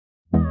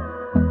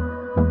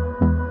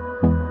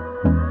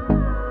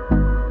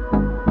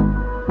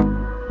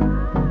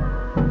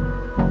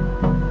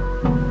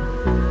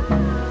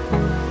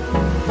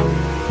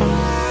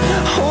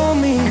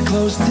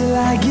close till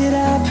I get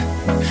up.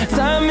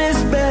 Time is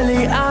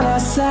barely on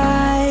our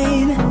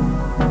side.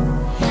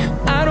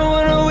 I don't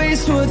wanna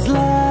waste what's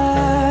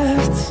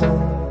left.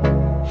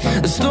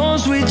 The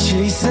storms we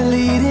chase are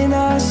leading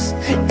us,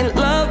 and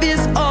love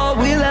is all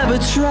we'll ever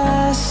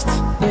trust.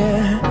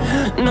 Yeah,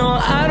 no,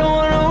 I don't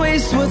wanna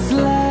waste what's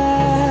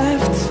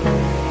left.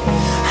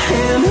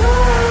 And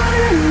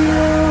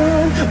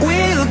on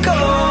we'll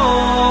go,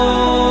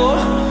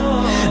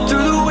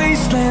 through the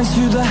wastelands,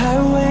 through the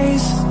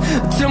highways,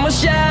 till my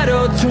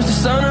shadow turns to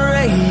sun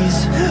rays.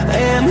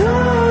 And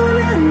on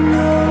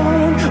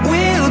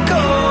we'll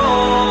go,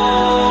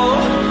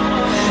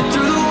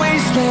 through the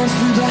wastelands,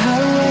 through the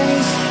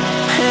highways,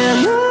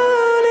 and on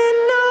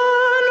we'll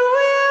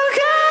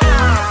go.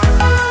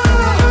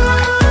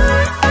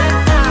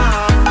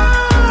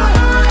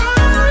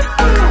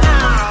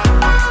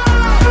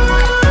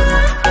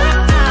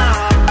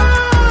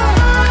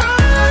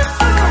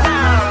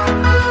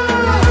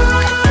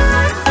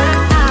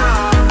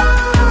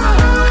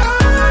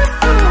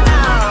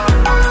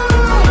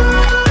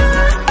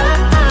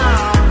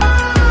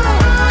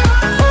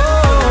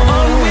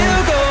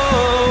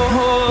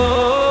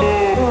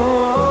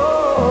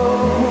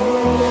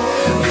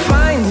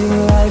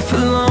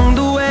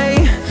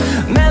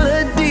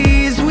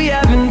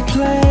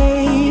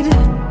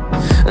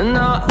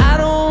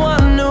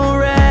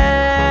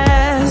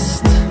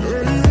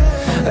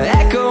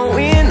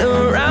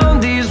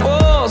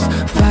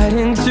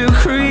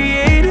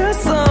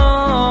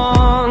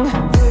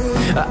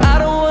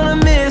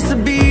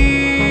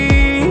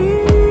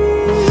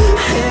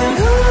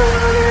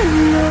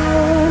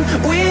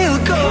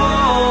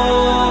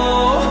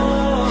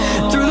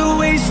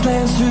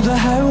 Through the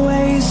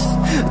highways,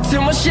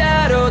 till my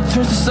shadow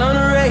turns to sun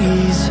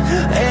rays.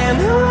 And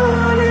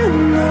on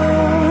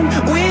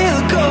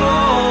we'll go,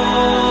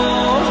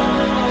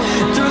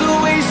 through the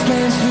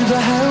wastelands, through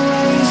the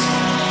highways,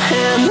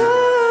 and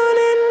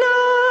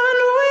on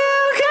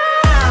we'll go.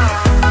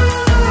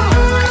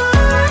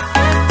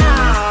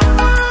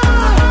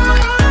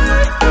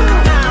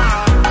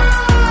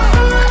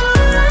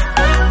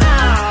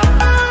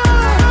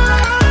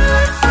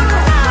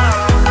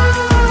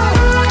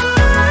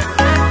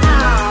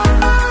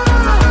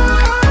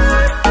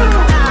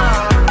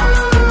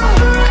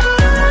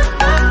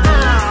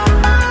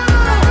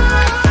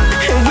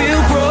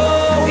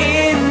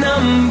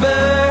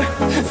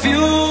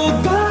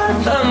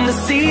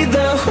 See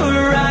the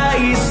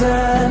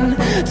horizon,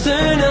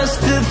 turn us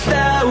to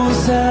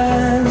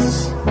thousands,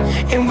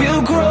 and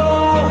we'll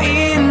grow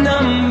in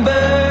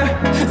number,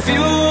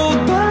 fueled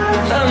by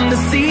them to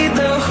see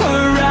the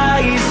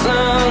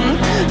horizon,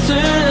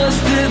 turn us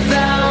to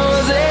thousands.